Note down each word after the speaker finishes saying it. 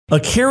A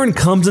Karen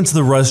comes into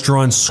the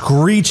restaurant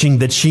screeching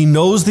that she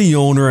knows the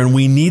owner and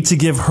we need to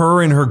give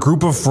her and her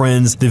group of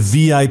friends the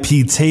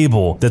VIP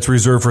table that's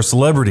reserved for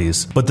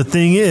celebrities. But the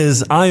thing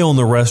is, I own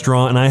the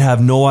restaurant and I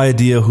have no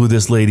idea who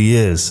this lady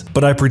is.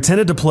 But I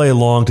pretended to play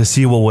along to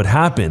see what would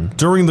happen.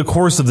 During the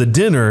course of the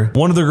dinner,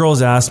 one of the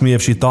girls asked me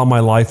if she thought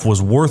my life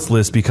was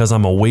worthless because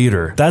I'm a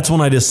waiter. That's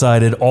when I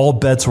decided all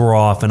bets were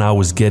off and I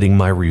was getting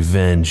my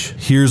revenge.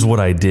 Here's what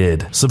I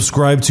did.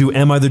 Subscribe to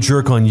Am I the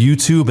Jerk on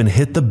YouTube and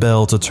hit the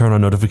bell to turn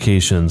on notifications.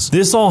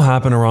 This all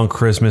happened around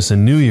Christmas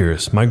and New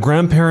Year's. My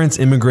grandparents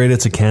immigrated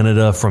to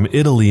Canada from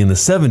Italy in the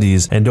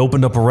 70s and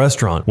opened up a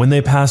restaurant. When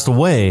they passed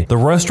away, the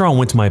restaurant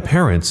went to my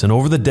parents, and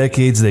over the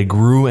decades they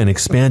grew and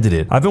expanded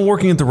it. I've been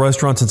working at the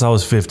restaurant since I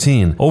was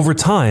 15. Over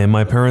time,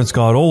 my parents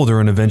got older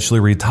and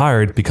eventually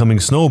retired, becoming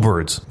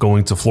snowbirds,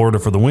 going to Florida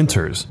for the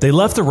winters. They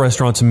left the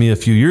restaurant to me a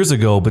few years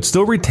ago, but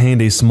still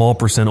retained a small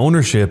percent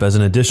ownership as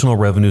an additional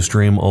revenue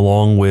stream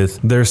along with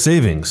their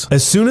savings.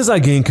 As soon as I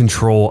gained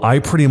control, I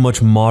pretty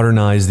much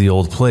modernized the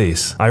old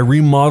place. I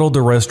remodeled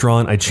the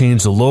restaurant, I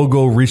changed the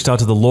logo, reached out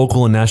to the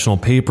local and national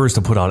papers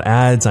to put out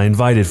ads, I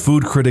invited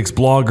food critics,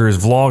 bloggers,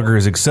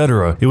 vloggers,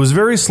 etc. It was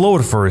very slow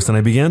at first and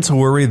I began to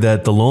worry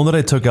that the loan that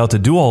I took out to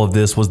do all of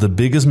this was the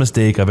biggest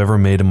mistake I've ever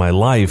made in my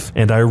life,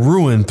 and I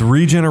ruined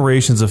 3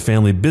 generations of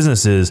family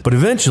businesses, but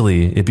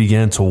eventually it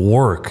began to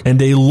work.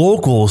 And a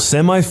local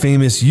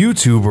semi-famous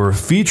YouTuber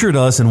featured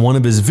us in one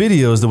of his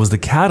videos that was the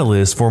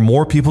catalyst for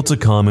more people to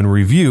come and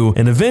review,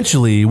 and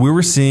eventually we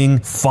were seeing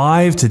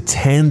 5 to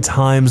 10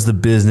 times the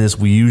business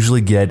we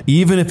usually get,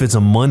 even if it's a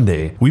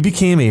Monday. We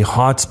became a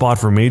hot spot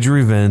for major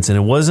events and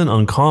it wasn't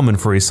uncommon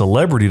for a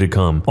celebrity to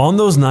come. On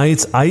those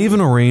nights, I even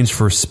arranged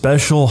for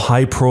special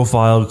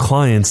high-profile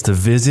clients to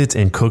visit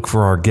and cook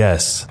for our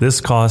guests.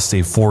 This costs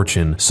a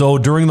fortune. So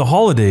during the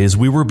holidays,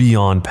 we were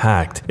beyond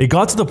packed. It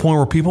got to the point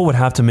where people would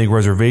have to make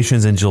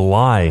reservations in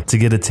July to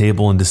get a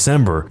table in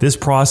December. This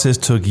process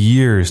took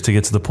years to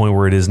get to the point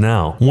where it is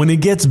now. When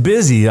it gets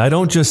busy, I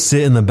don't just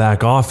sit in the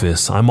back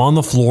office. I'm on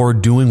the floor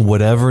doing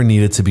whatever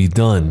needed to be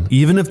done,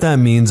 even if that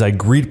means I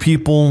greet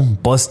people,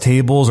 bus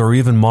tables, or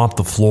even mop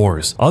the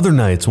floors. Other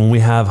nights when we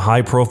have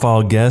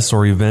high-profile guests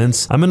or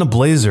events, I'm in a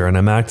blazer and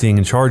I'm acting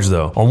in charge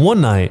though. On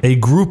one night, a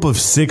group of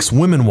 6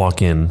 women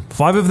walk in.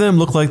 5 of them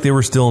looked like they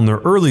were still in their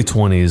early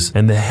 20s,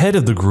 and the head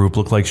of the group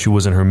looked like she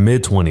was in her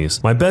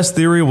mid-20s. My best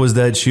theory was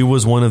that she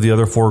was one of the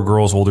other 4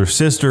 girls' older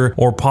sister,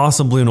 or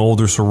possibly an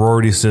older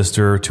sorority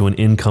sister to an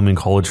incoming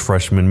college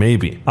freshman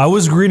maybe. I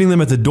was greeting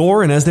them at the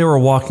door, and as they were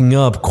walking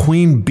up,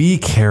 Queen Bee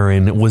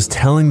Karen was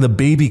telling the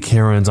baby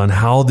Karens on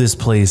how this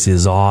place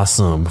is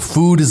awesome.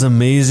 Food is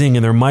amazing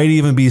and there might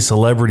even be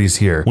celebrities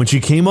here. When she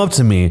came up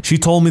to me, she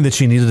told me that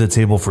she needed a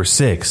table for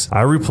 6.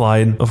 I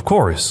replied, "Of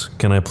course.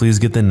 Can I please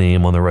get the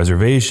name on the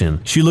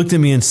reservation?" She looked at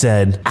me and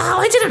said, "Oh,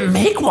 I didn't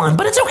make one,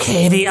 but it's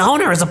okay. The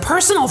owner is a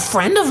personal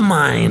friend of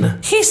mine.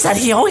 He said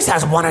he always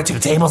has 1 or 2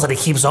 tables that he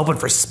keeps open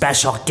for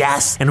special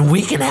guests, and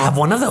we can have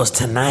one of those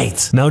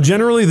tonight." Now,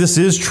 generally, this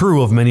is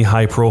true of many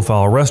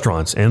high-profile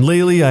restaurants, and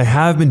lately I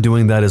have been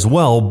doing that as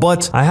well,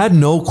 but I had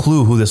no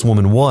clue who this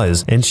woman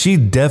was, and she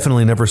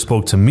definitely never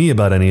spoke to me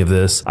about any of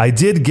this. I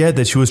did get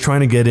that she was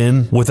trying to get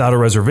in without a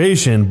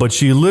reservation, but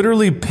she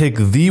literally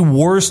picked the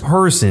worst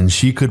person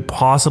she could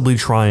possibly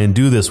try and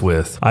do this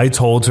with. I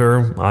told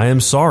her, "I am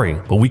sorry,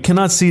 but we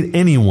cannot seat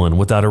anyone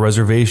without a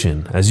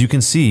reservation. As you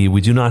can see,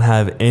 we do not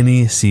have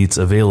any seats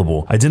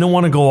available." I didn't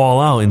want to go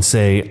all out and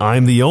say,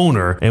 "I'm the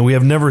owner, and we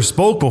have never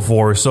spoke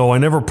before, so I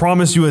never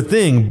promised you a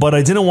thing," but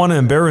I didn't want to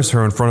embarrass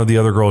her in front of the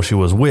other girl she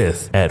was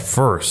with at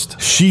first.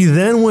 She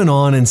then went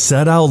on and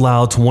said out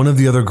loud to one of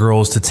the other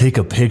girls to take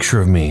a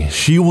picture of me.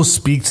 She will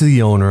speak to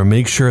the owner and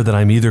make sure that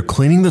I'm either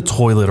cleaning the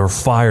toilet or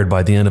fired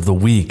by the end of the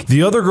week.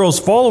 The other girls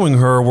following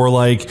her were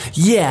like,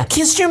 "Yeah,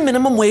 kiss your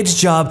minimum wage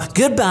job.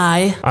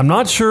 Goodbye." I'm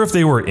not sure if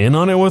they were in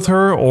on it with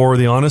her or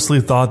they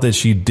honestly thought that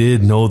she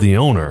did know the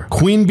owner.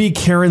 Queen Bee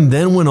Karen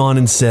then went on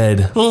and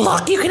said,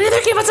 "Look, you can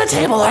either give us a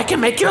table or I can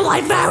make your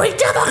life very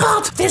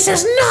difficult. This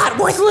is not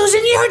worth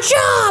losing your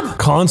job."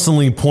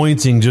 Constantly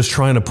pointing, just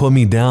trying to put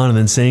me down, and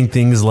then saying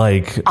things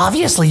like,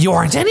 "Obviously you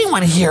aren't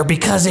anyone here,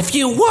 because if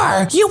you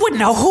were, you would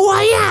know who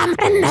I am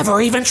and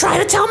never even try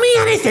to tell me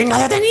anything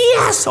other than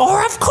yes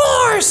or of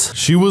course."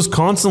 She was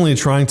constantly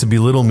trying to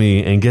belittle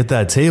me and get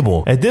that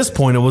table. At this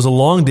point, it was a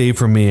long day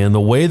for me, and the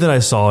way that I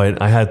saw it,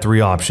 I had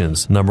 3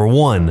 options. Number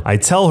 1, I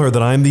tell her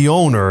that I'm the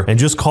owner and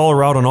just call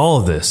her out on all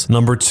of this.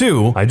 Number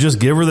 2, I just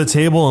give her the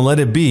table and let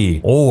it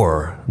be.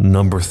 Or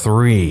number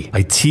 3,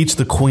 I teach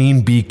the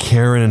Queen Bee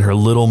Karen and her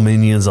little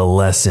minions a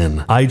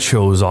lesson. I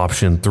chose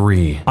option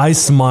 3. I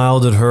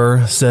smiled at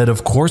her, said,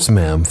 "Of course,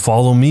 ma'am,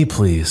 follow me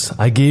please."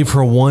 I gave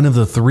her one of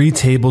the 3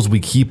 tables we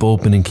keep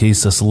open in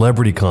case a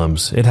celebrity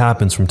comes. It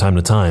happens from time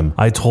to time.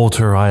 I told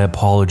her I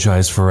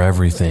apologize for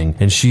everything,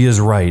 and she is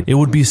right. It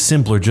would be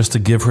simpler just to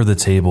give her the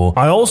table.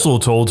 I also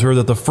told her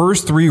that the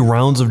first 3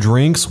 rounds of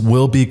drinks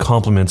will be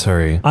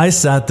complimentary. I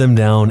sat them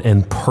down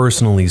and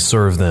personally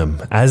served them.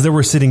 As they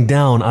were sitting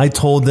down, I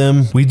told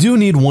them, we do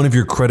need one of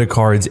your credit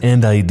cards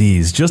and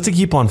IDs just to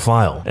keep on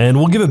file, and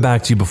we'll give it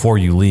back to you before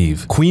you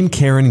leave. Queen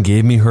Karen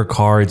gave me her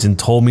cards and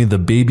told me the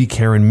baby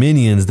Karen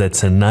minions that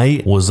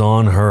tonight was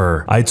on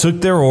her. I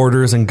took their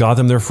orders and got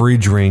them their free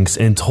drinks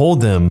and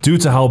told them, due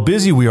to how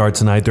busy we are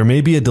tonight, there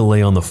may be a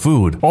delay on the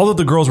food. All that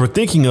the girls were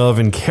thinking of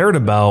and cared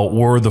about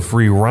were the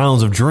free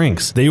rounds of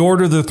drinks. They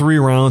ordered the 3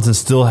 rounds and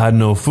still had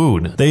no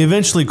food. They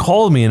eventually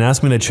called me and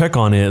asked me to check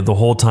on it, the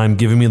whole time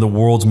giving me the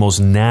world's most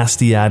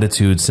nasty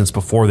attitude since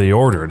before they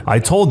ordered. I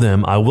told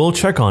them I will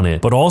check on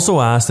it, but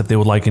also asked if they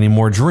would like any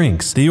more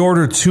drinks. They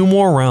ordered 2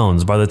 more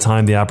rounds by the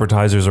time the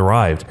appetizers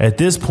arrived. At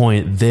this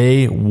point,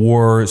 they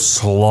were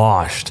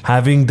sloshed,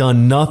 having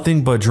done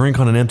nothing but drink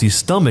on an empty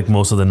stomach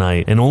most of the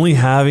night and only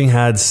having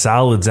had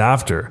salads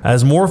after.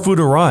 As more food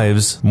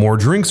arrives, more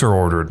drinks are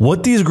ordered.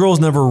 What these girls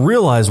never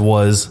realized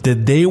was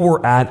that they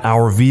were at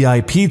our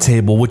VIP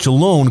table, which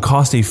alone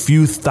cost a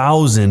few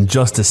thousand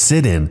just to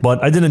sit in,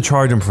 but I didn't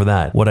charge them for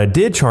that. What I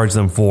did charge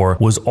them for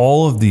was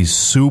all of these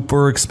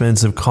super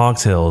expensive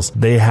cocktails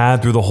they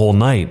had through the whole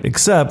night,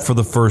 except for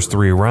the first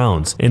 3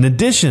 rounds. In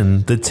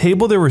addition, the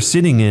table they were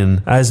sitting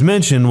in, as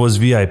mentioned, was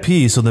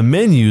VIP, so the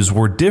menus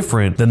were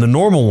different than the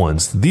normal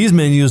ones. These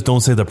menus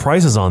don't say the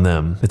prices on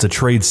them. It's a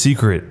trade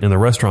secret in the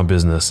restaurant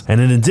business.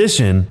 And in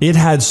addition, it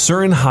had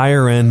certain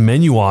higher end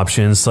menu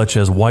options such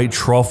as white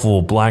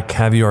truffle, black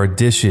caviar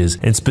dishes,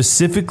 and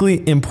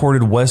specifically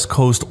imported West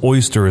Coast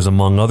oysters,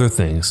 among other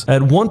things.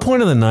 At one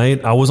point of the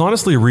night, I was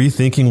honestly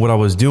rethinking what I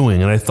was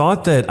doing, and I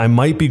thought that I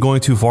might be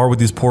going too far with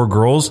these poor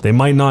girls. They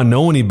might not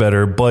know any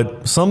better,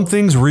 but some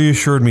things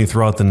reassured me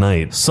throughout the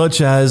night,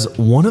 such as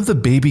one of the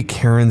baby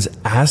Karens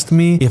asked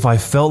me if I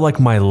felt like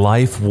my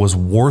life was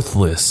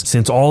worthless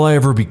since all I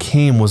ever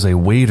became was a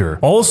waiter.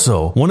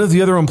 Also, one of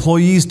the other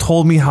employees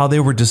told me how they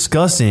were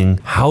discussing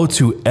how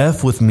to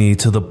F with me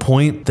to the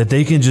point that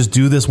they can just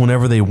do this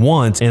whenever they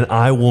want and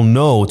I will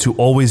know to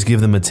always give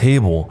them a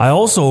table. I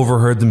also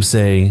overheard them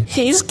say,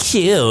 "He's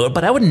cute,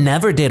 but I would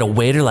never date a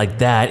waiter like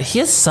that. He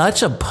is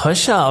such a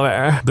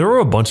pushover." There were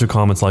a bunch of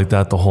comments like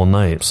that the whole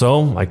night,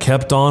 so I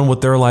kept on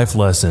with their life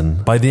lesson.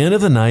 By the end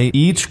of the night,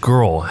 each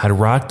girl had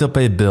racked up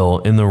a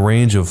bill in the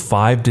range of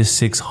 $500 to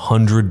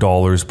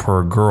 $600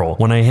 per girl.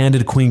 When I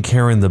handed Queen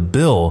Karen the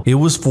bill, it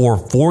was for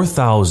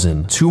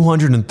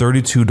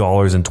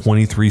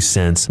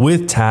 $4,232.23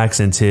 with tax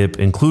and tip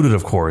included,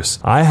 of course.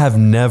 I have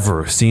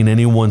never seen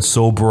anyone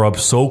sober up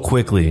so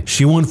quickly.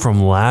 She went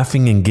from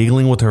laughing and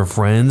giggling with her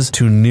friends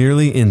to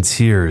nearly in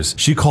tears.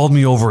 She called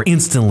me over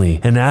instantly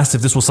and asked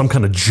if this was some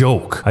kind of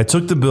joke. I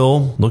took the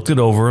bill, looked it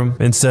over,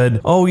 and said,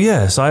 "Oh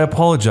yes, I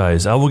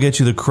apologize. I will get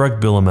you the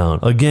correct bill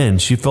amount." Again,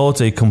 she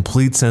felt a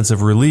complete sense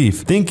of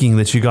relief, thinking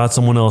that she got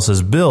someone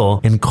else's bill,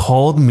 and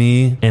called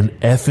me an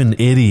effing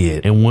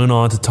idiot and went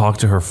on to talk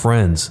to her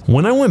friends.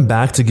 When I went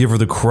back to give her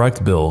the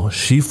correct bill,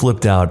 she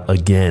flipped out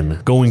again,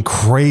 going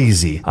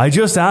crazy. I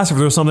just asked her if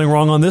there was something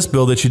wrong on this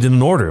bill that she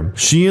didn't order.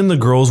 She and the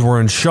girls were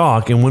in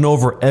shock and went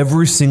over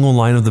every single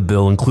line of the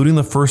bill, including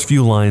the first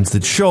few lines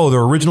that show the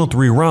original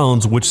 3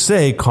 rounds, which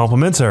say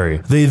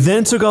complimentary. They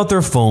then took out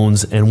their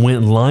phones and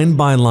went line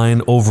by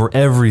line over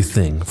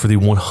everything for the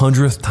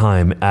 100th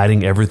time,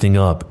 adding everything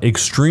up.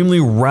 Extremely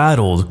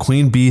rattled,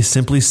 Queen Bee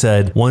simply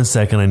said, "1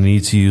 second, I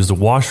need to use the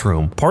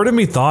washroom." Part of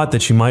me thought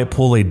that she might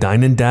pull a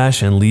dine and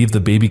dash and leave the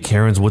baby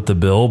Karens with the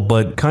bill,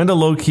 but kinda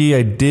low-key,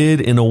 I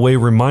did in a way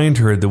remind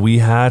her that we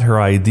had her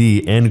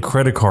ID and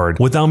credit card.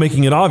 Without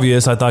making it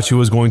obvious, I thought she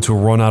was going to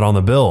run out on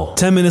the bill.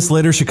 10 minutes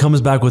later, she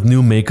comes back with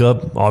new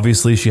makeup.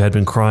 Obviously, she had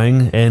been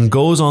crying, and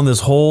goes on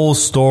this whole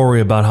story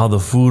about how the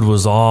food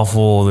was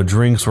awful, the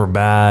drinks were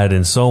bad,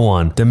 and so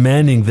on,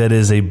 demanding that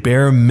as a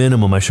bare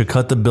minimum I should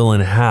cut the bill in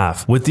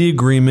half, with the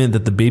agreement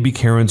that the baby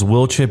Karens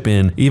will chip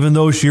in, even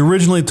though she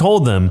originally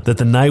told them that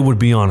the night would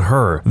be on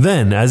her.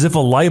 Then, as if a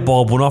light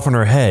bulb went off in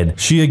her head,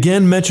 she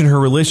again mentioned her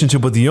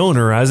relationship with the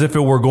owner as if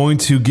it were going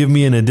to give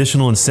me an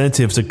additional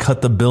incentive to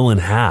cut the bill in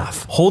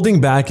half.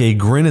 Holding back a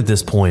grin at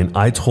this point,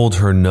 I told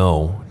her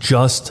no.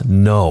 Just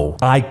no.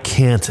 I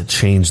can't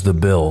change the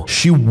bill.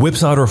 She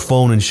whips out her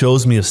phone and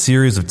shows me a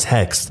series of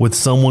texts with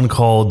someone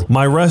called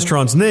my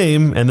restaurant's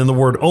name and then the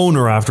word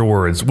owner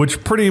afterwards,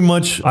 which pretty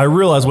much I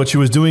realized what she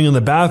was doing in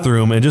the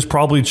bathroom and just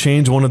probably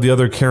changed one of the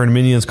other Karen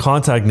Minions'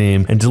 contact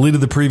name and deleted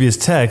the previous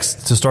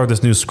text to start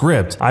this new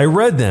script. I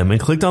read them and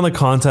clicked on the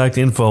contact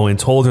info and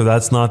told her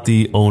that's not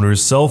the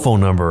owner's cell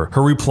phone number.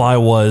 Her reply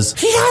was,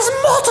 "He has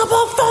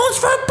multiple phones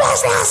for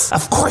business.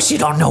 Of course you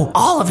don't know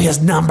all of his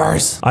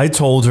numbers." I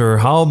told her,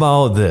 how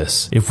about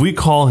this? If we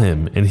call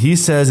him and he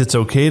says it's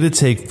okay to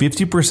take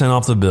 50%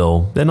 off the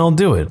bill, then I'll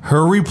do it.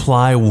 Her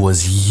reply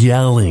was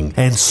yelling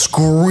and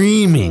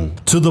screaming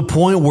to the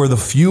point where the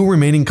few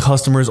remaining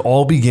customers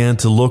all began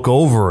to look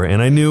over,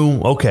 and I knew,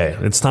 okay,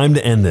 it's time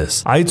to end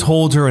this. I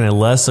told her in a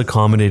less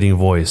accommodating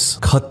voice,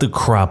 "Cut the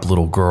crap,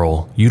 little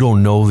girl. You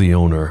don't know the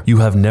owner. You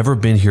have never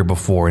been here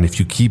before, and if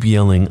you keep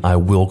yelling, I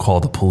will call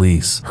the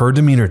police." Her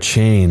demeanor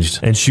changed,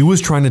 and she She was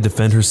trying to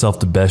defend herself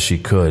the best she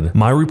could.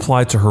 My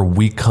reply to her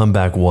weak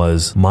comeback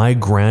was, my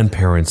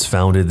grandparents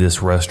founded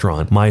this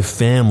restaurant. My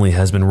family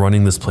has been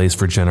running this place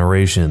for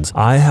generations.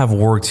 I have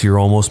worked here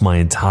almost my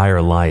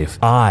entire life.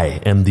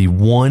 I am the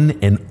one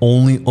and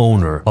only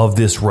owner of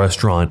this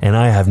restaurant, and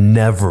I have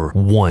never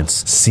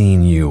once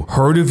seen you,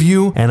 heard of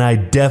you, and I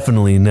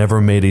definitely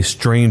never made a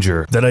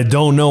stranger that I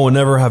don't know and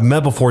never have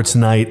met before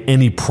tonight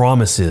any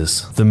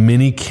promises. The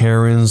mini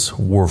Karens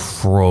were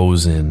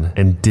frozen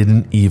and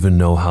didn't even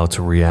know how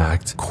to react.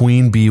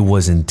 Queen Bee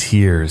was in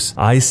tears.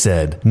 I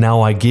said, now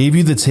I gave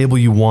you the table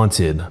you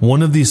wanted,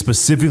 one of these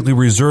specifically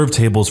reserved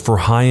tables for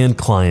high-end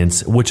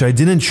clients, which I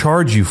didn't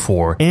charge you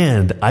for,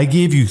 and I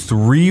gave you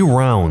 3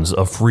 rounds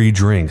of free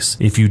drinks.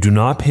 If you do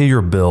not pay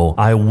your bill,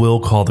 I will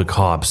call the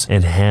cops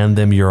and hand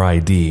them your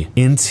ID.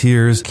 In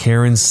tears,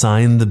 Karen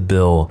signed the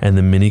bill, and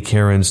the mini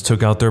Karens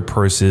took out their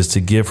purses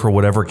to give her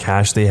whatever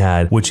cash they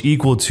had, which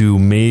equaled to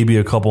maybe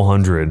a couple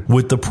hundred,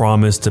 with the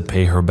promise to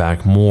pay her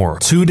back more.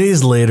 2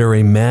 days later,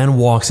 a man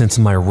walks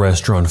into my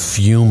restaurant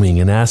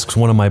fuming and asks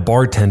one of my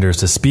bartenders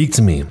to speak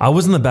to me. I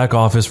was in the back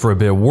office for a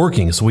bit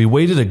working, so he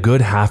waited a good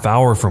half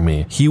hour for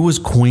me. He was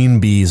Queen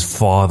Bee's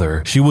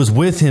father. She was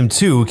with him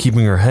too,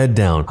 keeping her head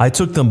down. I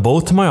took them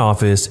both to my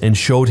office and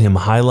showed him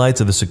highlights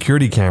of the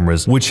security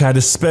cameras, which had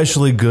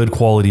especially good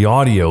quality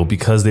audio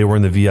because they were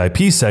in the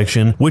VIP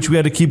section, which we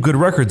had to keep good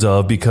records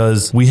of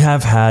because we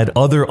have had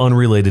other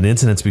unrelated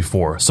incidents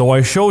before. So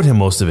I showed him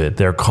most of it,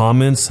 their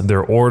comments,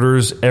 their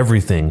orders,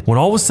 everything. When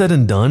all was said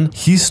and done,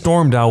 he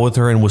stormed out with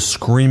her and was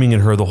screaming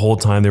at her the whole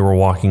time they were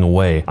walking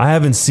away. I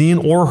haven't seen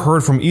or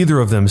heard from either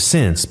of them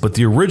since, but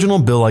the original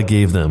bill I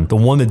gave them, the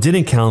one that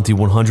didn't count the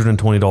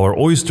 $120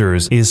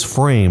 oysters, is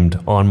framed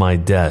on my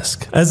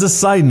desk. As a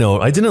side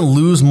note, I didn't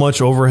lose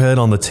much overhead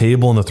on the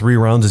table in the 3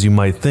 rounds as you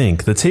might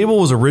think. The table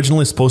was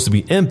originally supposed to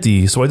be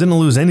empty, so I didn't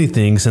lose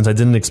anything since I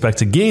didn't expect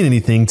to gain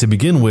anything to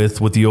begin with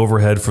the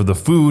overhead for the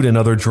food and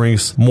other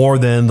drinks more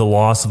than the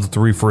loss of the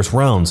 3 first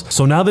rounds.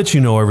 So now that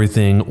you know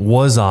everything,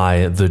 was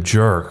I the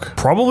jerk?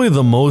 Probably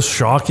the most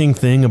shocking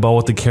thing about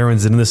what the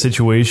Karens did in this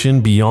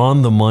situation,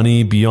 beyond the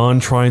money,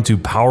 beyond trying to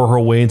power her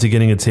way into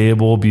getting a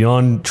table,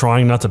 beyond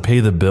trying not to pay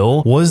the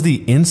bill, was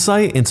the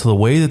insight into the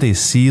way that they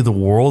see the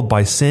world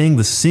by saying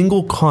the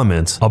single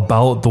comment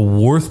about the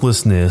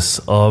worthlessness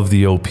of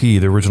the OP,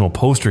 the original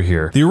poster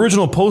here. The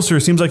original poster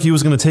seems like he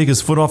was going to take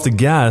his foot off the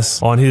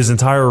gas on his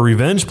entire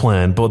revenge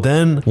plan, but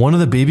then one of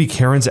the baby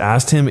Karens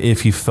asked him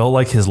if he felt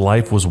like his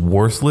life was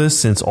worthless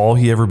since all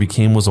he ever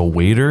became was a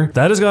waiter.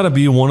 That has got to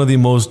be one of the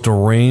most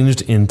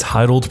deranged,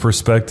 entitled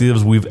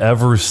perspectives we've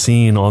ever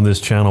seen on this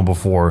channel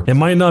before. It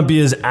might not be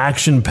as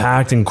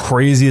action-packed and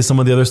crazy as some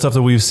of the other stuff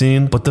that we've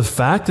seen, but the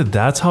fact that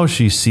that's how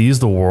she sees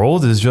the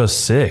world is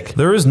just sick.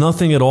 There is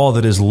nothing at all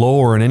that is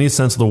lower in any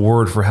sense of the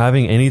word for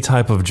having any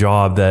type of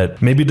job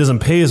that maybe doesn't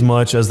pay as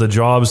much as the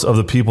jobs of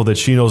the people that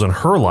she knows in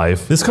her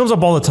life. This comes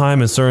up all the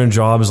time in certain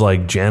jobs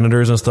like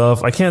janitors and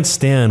stuff. I can't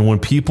stand when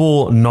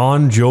people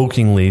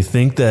non-jokingly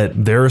think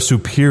that they're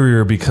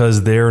superior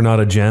because they're not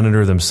a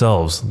janitor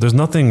themselves. There's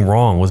nothing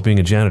wrong with being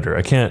a janitor.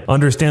 I can't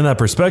understand that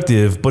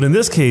perspective, but in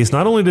this case,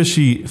 not only does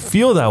she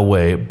feel that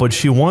way, but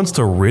she wants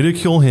to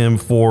ridicule him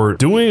for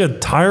doing a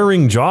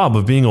tiring job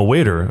of being a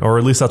waiter, or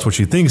at least that's what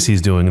she thinks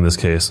he's doing in this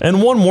case.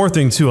 And one more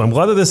thing too, I'm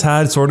glad that this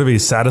had sort of a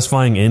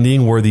satisfying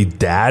ending where the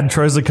dad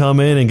tries to come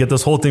in and get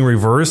this whole thing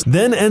reversed,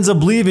 then ends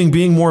up leaving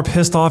being more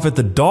pissed off at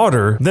the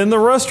daughter than the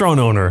restaurant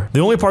owner. The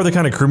only part that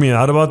kind of creeped me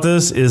out about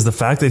this is the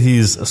fact that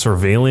he's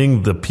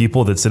surveilling the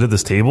people that sit at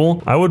this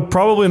table. I would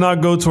probably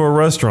not go to a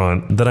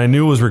restaurant that I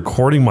knew was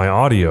recording my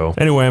audio.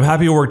 Anyway, I'm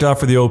happy it worked out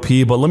for the OP,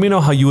 but let me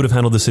know how you would have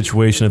handled the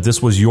situation if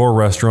this was your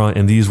restaurant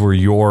and these were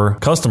your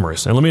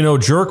customers. And let me know,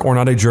 jerk or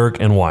not a jerk,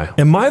 and why.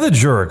 Am I the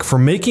jerk for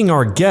making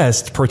our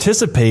guests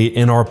participate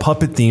in our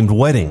puppet-themed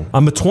wedding?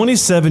 I'm a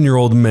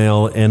 27-year-old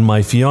male and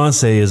my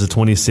fiance is a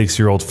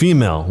 26-year-old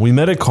female. We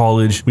met at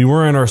college. We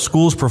were in our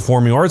school's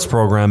performing arts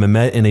program and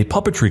met in a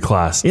puppetry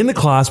class. In the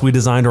class, we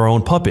designed our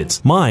own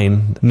puppets.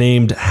 Mine,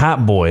 named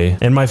Hat Boy,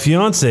 and my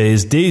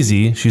fiance's,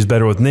 Daisy, she's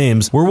better with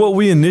names, were what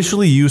we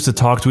initially used to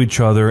talk to each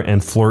other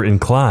and flirt in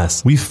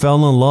class. We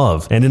fell in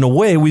love, and in a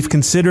way, we've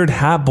considered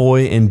Hat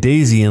Boy and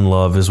Daisy in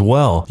love as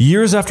well.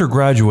 Years after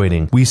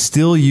graduating, we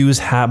still use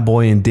Hat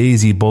Boy and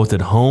Daisy both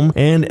at home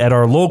and at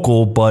our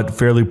local but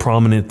fairly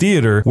prominent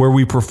theater where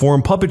we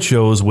perform puppet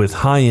shows with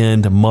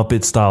high-end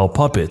Muppet-style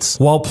puppets.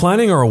 While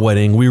planning our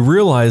wedding, we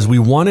realized we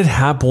wanted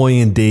Hat Boy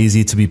and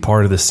Daisy to be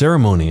part of the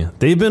ceremony.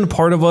 They've been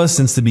part of us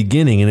since the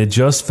beginning and it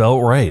just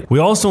felt right. We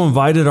also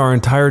invited our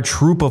entire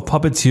troupe of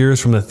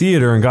puppeteers from the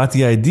theater and got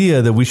the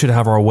idea that we should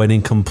have our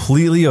wedding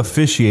completely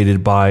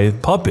officiated by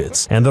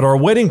puppets and that our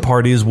wedding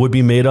parties would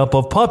be made up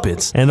of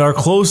puppets and our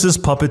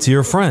closest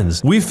puppeteer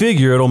friends. We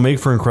figure it'll make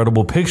for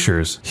incredible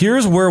pictures.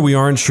 Here's where we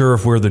aren't sure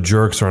if we're the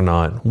jerks or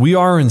not. We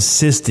are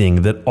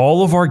insisting that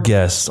all of our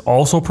guests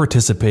also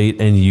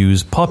participate and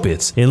use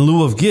puppets. In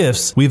lieu of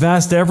gifts, we've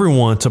asked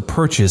everyone to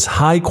purchase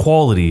high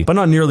quality, but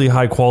not nearly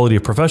high quality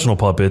of professional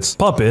puppets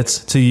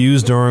to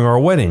use during our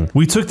wedding.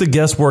 We took the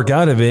guesswork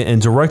out of it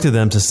and directed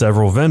them to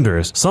several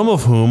vendors, some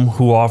of whom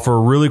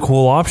offer really really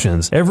cool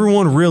options.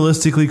 Everyone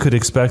realistically could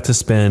expect to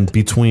spend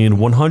between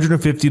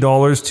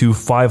 $150 to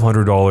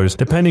 $500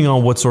 depending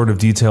on what sort of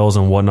details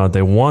and whatnot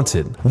they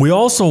wanted. We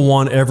also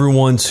want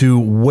everyone to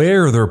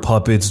wear their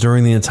puppets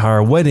during the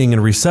entire wedding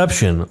and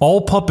reception.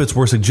 All puppets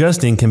we're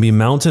suggesting can be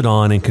mounted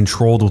on and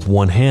controlled with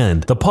one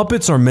hand. The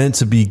puppets are meant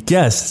to be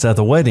guests at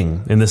the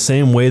wedding, in the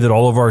same way that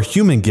all of our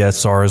human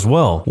guests are as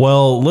well.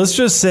 Well, let's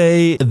just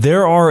say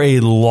there are a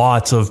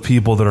lot of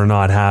people that are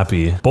not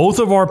happy. Both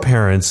of our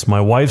parents,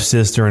 my wife's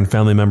sister, and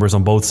family members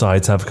on both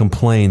sides have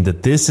complained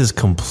that this is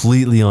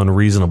completely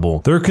unreasonable.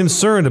 They're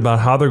concerned about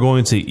how they're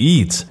going to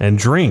eat and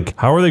drink.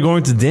 How are they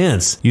going to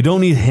dance? You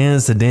don't need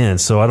hands to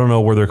dance, so I don't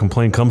know where their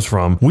complaint comes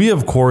from. We,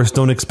 of course,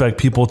 don't expect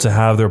people to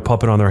have their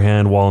puppet on their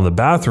hand while in the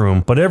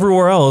bathroom, but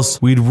everywhere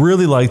else, we'd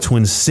really like to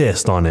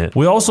insist on it.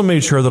 We also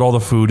made sure that all the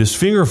food is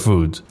finger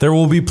food. There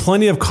will be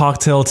plenty of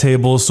cocktail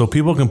tables so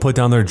people can put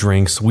down their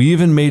drinks. We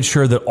even made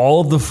sure that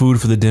all of the food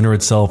for the dinner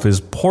itself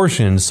is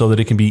portioned so that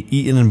it can be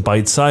eaten in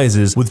bite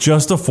sizes with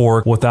just a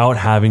fork without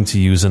having to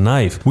use a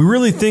knife. We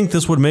really think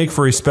this would make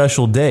for a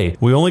special day.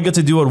 We only get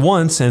to do it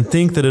once and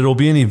think that it'll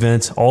be an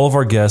event all of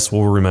our guests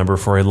will remember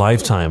for a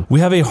lifetime. We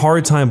have a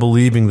hard time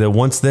believing that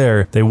once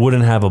there, they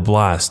wouldn't have a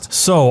blast.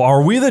 So,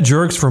 are we the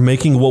jerks for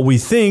making what we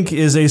think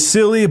is a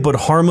silly but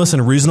harmless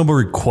and reasonable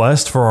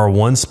request for our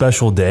one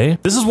special day?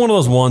 This is one of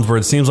those ones where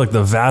it seems like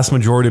the vast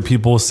majority of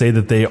people say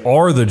that they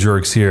are the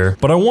jerks here,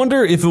 but I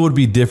wonder if it would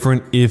be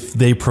different if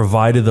they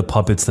provided the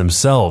puppets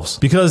themselves.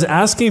 Because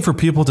asking for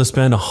people to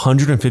spend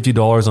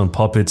 $150 on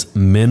puppets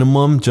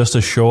minimum just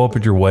to show up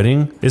at your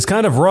wedding is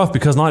kind of rough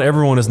because not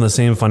everyone is in the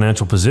same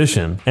financial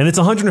position. And it's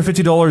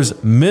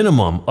 $150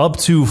 minimum, up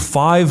to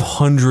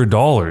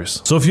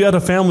 $500. So if you had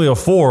a family of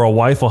 4, a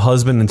wife, a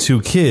husband, and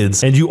 2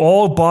 kids, and you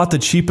all bought the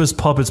cheapest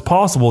puppets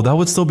possible, that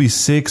would still be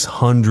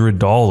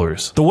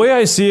 $600. The way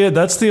I see it,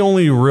 that's the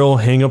only real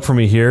hang up for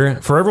me here.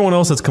 For everyone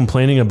else that's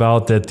complaining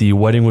about that the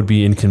wedding would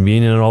be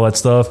inconvenient and all that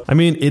stuff, I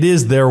mean, it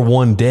is their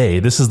one day.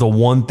 This is the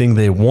one thing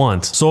they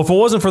want. So if it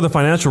wasn't for the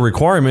financial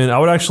requirement, I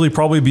would actually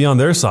probably be on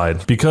their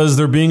side because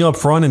they're being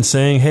upfront and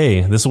saying,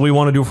 hey, this is what we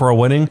want to do for our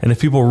wedding. And if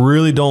people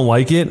really don't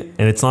like it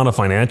and it's not a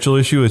financial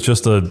issue, it's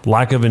just a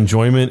lack of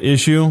enjoyment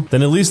issue,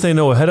 then at least they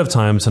know ahead of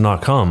time to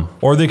not come.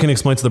 Or they can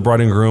explain to the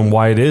bride and groom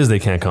why it is they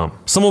can't come.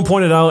 Someone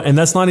pointed out, and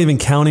that's not even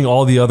counting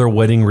all the other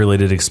wedding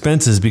related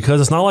expenses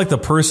because it's not like the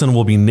person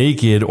will be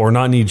naked or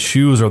not need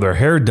shoes or their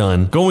hair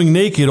done. Going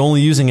naked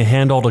only using a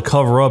handle to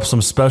cover up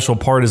some special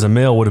part as a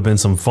male would have been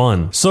some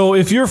fun. So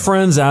if your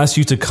friends asked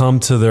you to come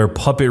to their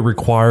puppet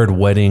required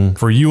wedding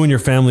for you and your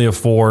family of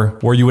 4,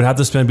 where you would have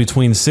to spend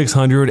between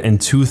 $600 and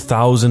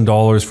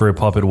 $2,000 for a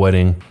puppet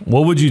wedding,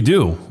 what would you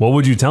do? What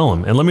would you tell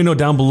them? And let me know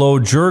down below,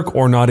 jerk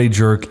or not a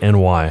jerk,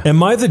 and why.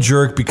 Am I the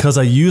jerk because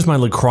I use my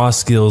lacrosse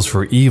skills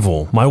for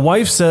evil? My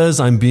wife says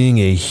I'm being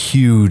a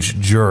huge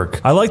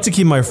jerk. I like to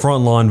keep my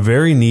front lawn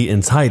very neat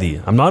and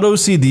tidy. I'm not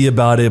OCD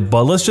about it,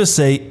 but let's just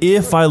say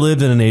if I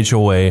lived in an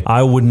HOA,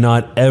 I would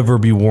not ever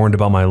be warned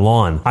about my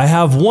lawn. I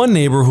have one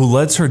neighbor who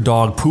lets her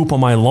dog poop on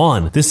my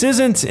lawn. This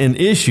isn't an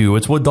issue,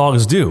 it's what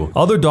dogs do.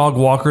 Other dog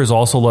walkers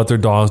also let their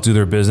dogs do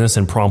their business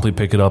and promptly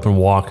pick it up and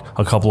walk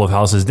a couple of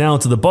houses down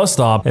to the bus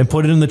stop and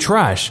put it in the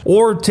trash,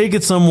 or take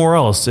it somewhere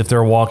else if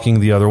they're walking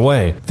the other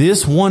way.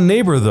 This one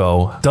neighbor,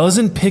 though,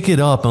 doesn't pick it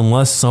up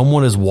unless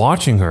someone is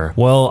watching her.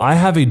 Well, I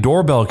have a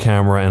doorbell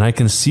camera and I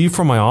can see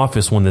from my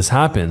office when this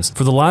happens.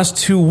 For the last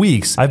 2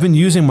 weeks, I've been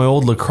using my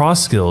old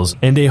lacrosse skills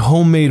and a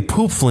homemade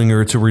poop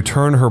flinger to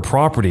return her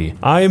property.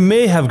 I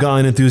may have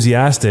gotten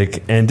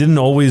enthusiastic and didn't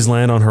always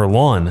land on her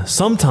lawn.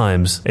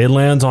 Sometimes it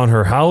lands on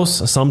her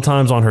house,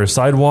 sometimes on her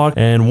sidewalk,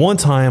 and one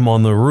time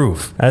on the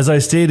roof. As I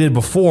stated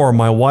before,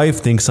 my wife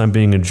thinks I'm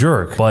being a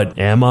jerk, but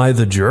am I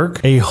the jerk?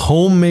 A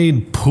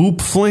homemade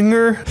poop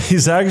flinger?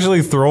 He's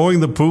actually throwing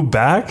the poop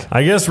back?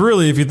 I guess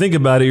really, if you think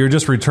about it, you're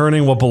just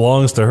returning what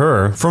belongs to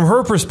her. From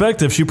her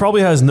perspective, she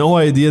probably has no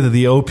idea that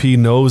the OP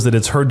knows that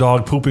it's her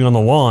dog pooping on the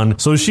lawn,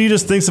 so she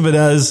just thinks of it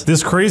as,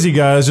 this crazy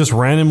guy is just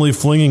randomly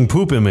flinging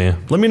poop at me.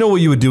 Let me know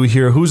what you would do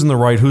here, who's in the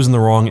right, who's in the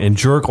wrong, and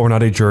jerk or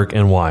not a jerk,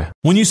 and why.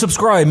 When you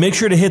subscribe, make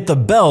sure to hit the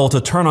bell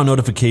to turn on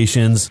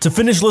notifications. To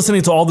finish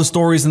listening to all the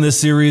stories in this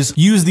series,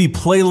 use the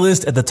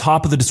playlist at the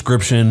top of the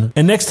description.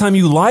 And next time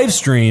you live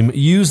stream,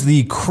 use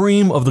the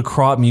cream of the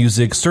crop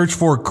music. Search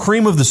for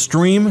Cream of the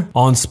Stream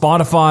on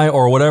Spotify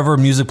or whatever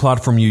music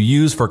platform you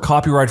use for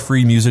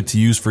copyright-free music to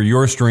use for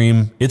your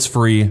stream. It's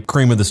free.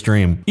 Cream of the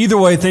Stream. Either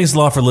way, thanks a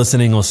lot for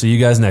listening. I'll see you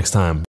guys next time.